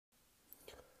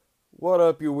What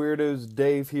up, you weirdos?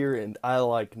 Dave here, and I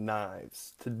like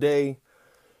knives. Today,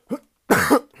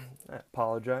 I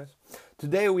apologize.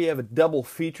 Today we have a double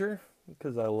feature,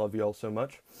 because I love y'all so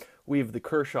much. We have the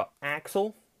Kershaw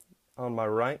axle on my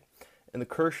right, and the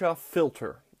Kershaw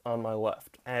filter on my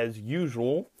left. As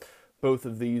usual, both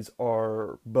of these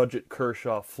are budget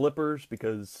Kershaw flippers,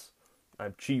 because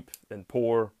I'm cheap and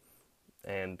poor,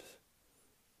 and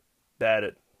bad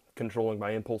at controlling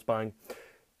my impulse buying.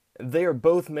 They are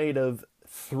both made of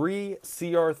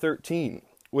 3CR13,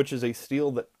 which is a steel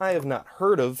that I have not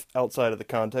heard of outside of the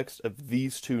context of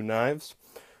these two knives,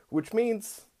 which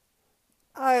means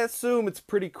I assume it's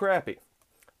pretty crappy.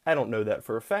 I don't know that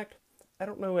for a fact. I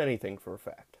don't know anything for a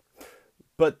fact.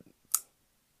 But,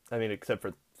 I mean, except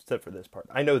for this part.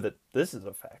 I know that this is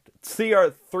a fact. It's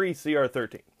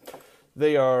CR13.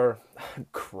 They are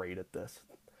great at this.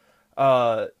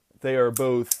 They are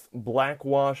both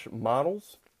blackwash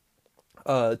models.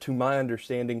 To my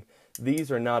understanding, these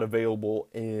are not available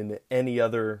in any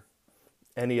other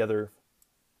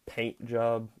paint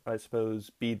job, I suppose,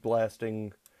 bead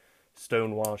blasting,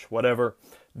 stonewash, whatever.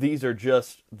 These are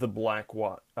just the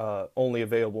blackwash, only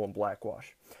available in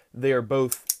blackwash. They are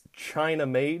both China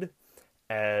made,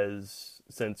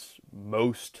 since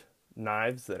most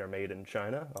knives that are made in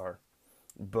China are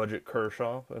budget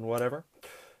Kershaw and whatever.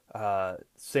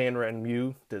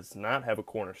 Sanrenmu does not have a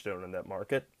cornerstone in that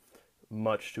market,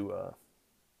 much to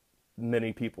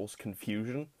many people's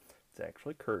confusion. It's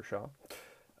actually Kershaw.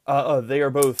 They are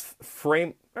both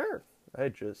I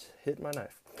just hit my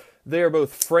knife. They are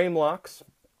both frame locks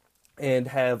and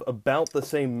have about the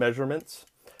same measurements.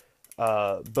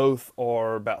 Both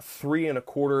are about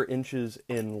 3¼ inches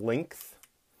in length.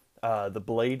 The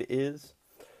blade is.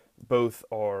 Both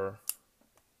are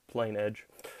plain edge.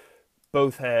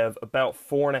 Both have about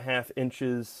 4½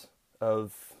 inches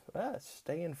of...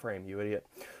 stay in frame, you idiot.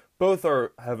 Both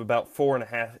have about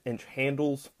 4½ inch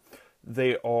handles.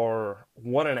 They are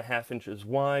 1½ inches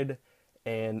wide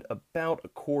and about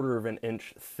 1/4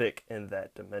 inch thick in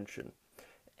that dimension.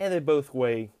 And they both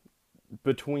weigh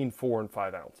between 4 and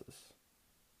 5 ounces.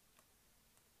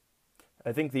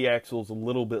 I think the axle is a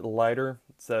little bit lighter,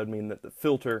 so that would mean that the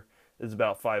filter is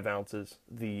about 5 ounces.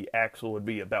 The axle would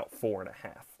be about 4½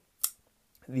 ounces.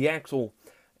 The axle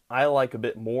I like a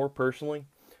bit more personally,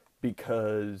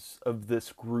 because of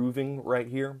this grooving right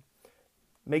here.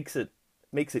 Makes it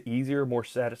easier, more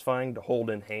satisfying to hold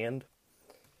in hand.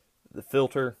 The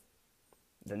filter,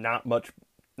 not much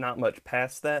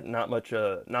past that, not much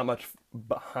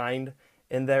behind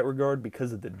in that regard,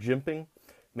 because of the jimping.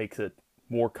 Makes it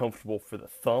more comfortable for the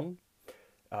thumb.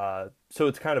 So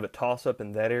it's kind of a toss-up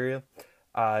in that area.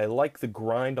 I like the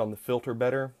grind on the filter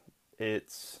better.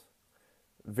 It's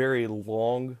very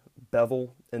long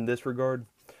bevel in this regard,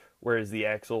 whereas the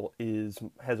axle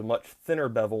has a much thinner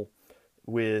bevel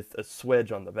with a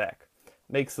swedge on the back.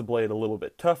 Makes the blade a little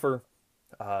bit tougher.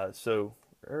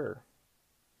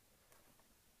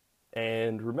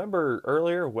 And remember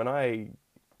earlier when I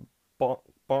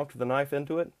bonked the knife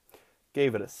into it?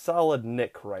 Gave it a solid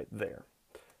nick right there.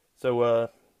 So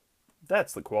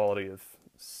that's the quality of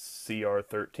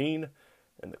CR13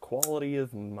 and the quality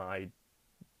of my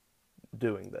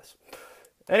doing this.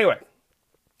 Anyway.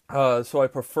 So I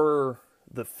prefer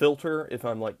the filter if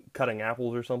I'm like cutting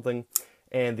apples or something,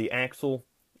 and the axle,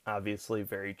 obviously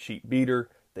very cheap beater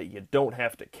that you don't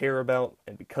have to care about,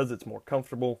 and because it's more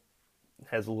comfortable, it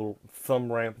has a little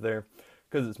thumb ramp there,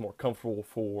 because it's more comfortable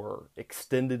for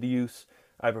extended use.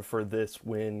 I prefer this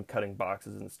when cutting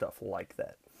boxes and stuff like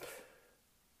that.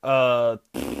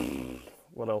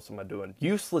 What else am I doing?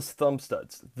 Useless thumb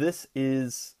studs. That's a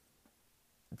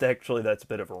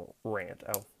bit of a rant.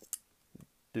 I'll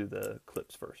do the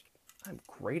clips first. I'm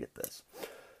great at this.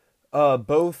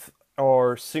 Both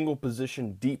are single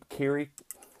position deep carry.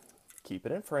 Keep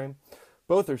it in frame.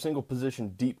 Both are single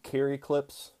position deep carry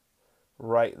clips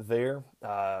right there.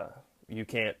 You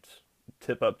can't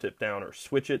tip up, tip down, or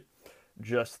switch it.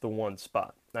 Just the one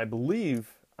spot. I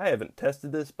haven't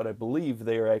tested this, but I believe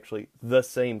they are actually the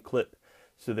same clip,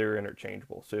 so they're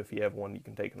interchangeable. So if you have one, you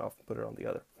can take it off and put it on the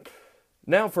other.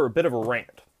 Now for a bit of a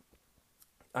rant.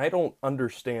 I don't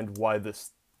understand why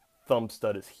this thumb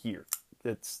stud is here.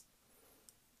 It's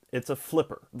a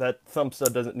flipper. That thumb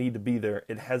stud doesn't need to be there.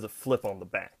 It has a flip on the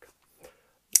back.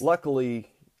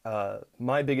 Luckily,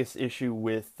 my biggest issue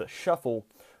with the shuffle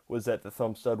was that the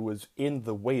thumb stud was in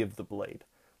the way of the blade.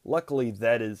 Luckily,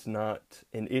 that is not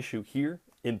an issue here,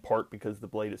 in part because the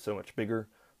blade is so much bigger,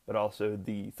 but also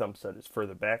the thumb stud is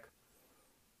further back.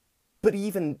 But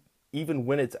even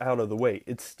when it's out of the way,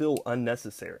 it's still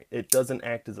unnecessary. It doesn't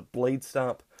act as a blade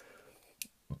stop.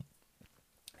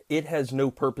 it has no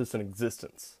purpose in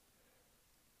existence.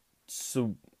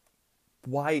 So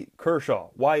why, Kershaw,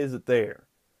 why is it there?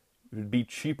 It would be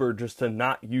cheaper just to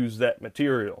not use that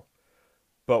material.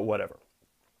 But whatever.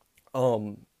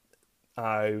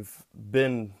 I've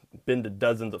been to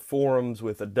dozens of forums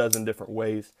with a dozen different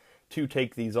ways to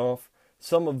take these off.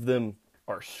 Some of them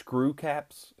are screw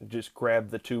caps. Just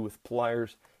grab the two with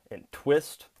pliers and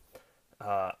twist.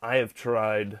 I have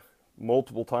tried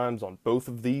multiple times on both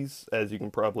of these, as you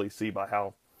can probably see by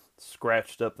how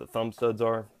scratched up the thumb studs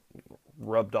are,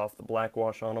 rubbed off the black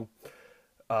wash on them.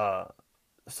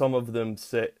 Some of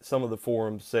the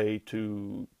forums say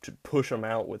to push them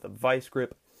out with a vice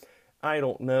grip. I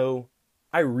don't know.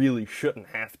 I really shouldn't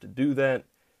have to do that.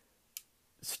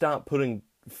 Stop putting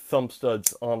thumb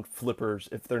studs on flippers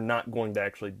if they're not going to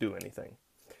actually do anything.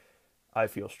 I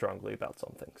feel strongly about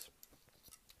some things.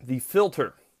 The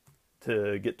filter,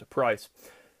 to get to price.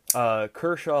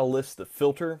 Kershaw lists the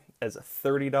filter as a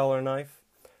 $30 knife.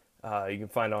 You can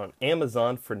find it on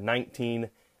Amazon for $19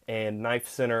 and Knife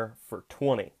Center for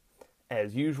 $20.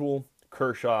 As usual,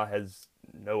 Kershaw has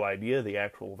no idea the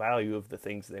actual value of the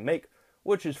things they make,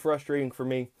 which is frustrating for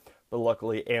me, but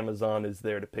luckily Amazon is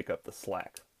there to pick up the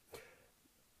slack.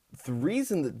 The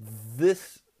reason that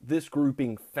this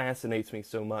grouping fascinates me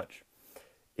so much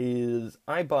is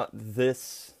I bought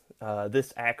this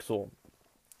axle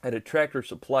at a Tractor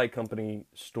Supply Company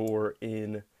store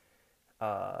in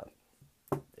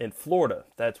Florida.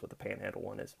 That's what the Panhandle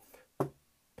one is.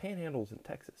 Panhandle's in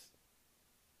Texas.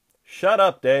 Shut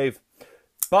up, Dave.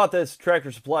 Bought this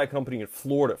Tractor Supply Company in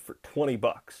Florida for $20.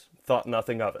 Thought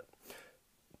nothing of it.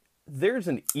 There's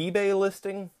an eBay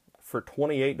listing for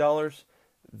 $28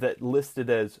 that listed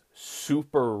as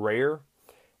super rare,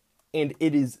 and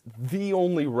it is the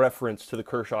only reference to the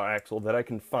Kershaw axle that I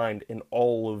can find in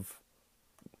all of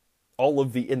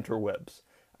the interwebs.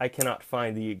 I cannot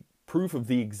find the proof of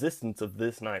the existence of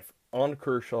this knife on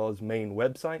Kershaw's main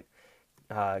website.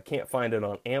 Can't find it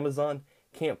on Amazon.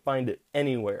 Can't find it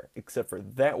anywhere except for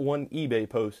that one eBay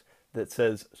post that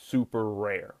says super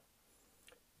rare.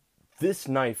 This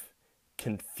knife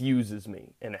confuses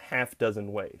me in a half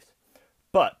dozen ways.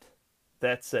 But,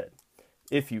 that said,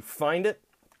 if you find it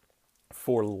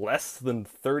for less than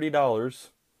 $30,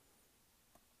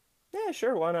 yeah,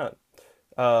 sure, why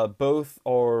not? Both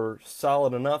are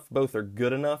solid enough, both are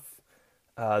good enough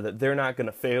that they're not going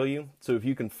to fail you. So if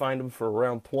you can find them for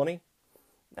around $20,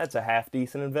 that's a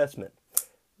half-decent investment.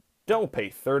 Don't pay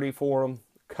 $30 for them.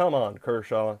 Come on,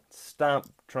 Kershaw. Stop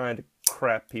trying to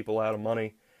crap people out of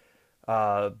money.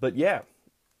 But yeah,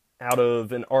 out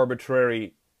of an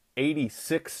arbitrary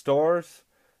 86 stars,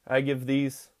 I give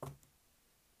these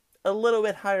a little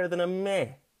bit higher than a meh.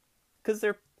 Because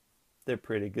they're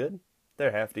pretty good.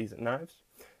 They're half-decent knives.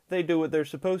 They do what they're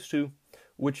supposed to,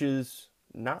 which is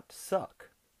not suck.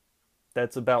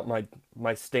 That's about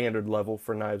my standard level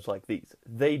for knives like these.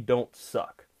 They don't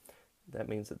suck. That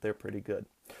means that they're pretty good.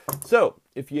 So,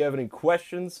 if you have any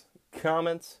questions,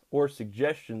 comments, or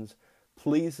suggestions,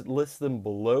 please list them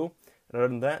below. And other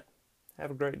than that,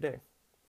 have a great day.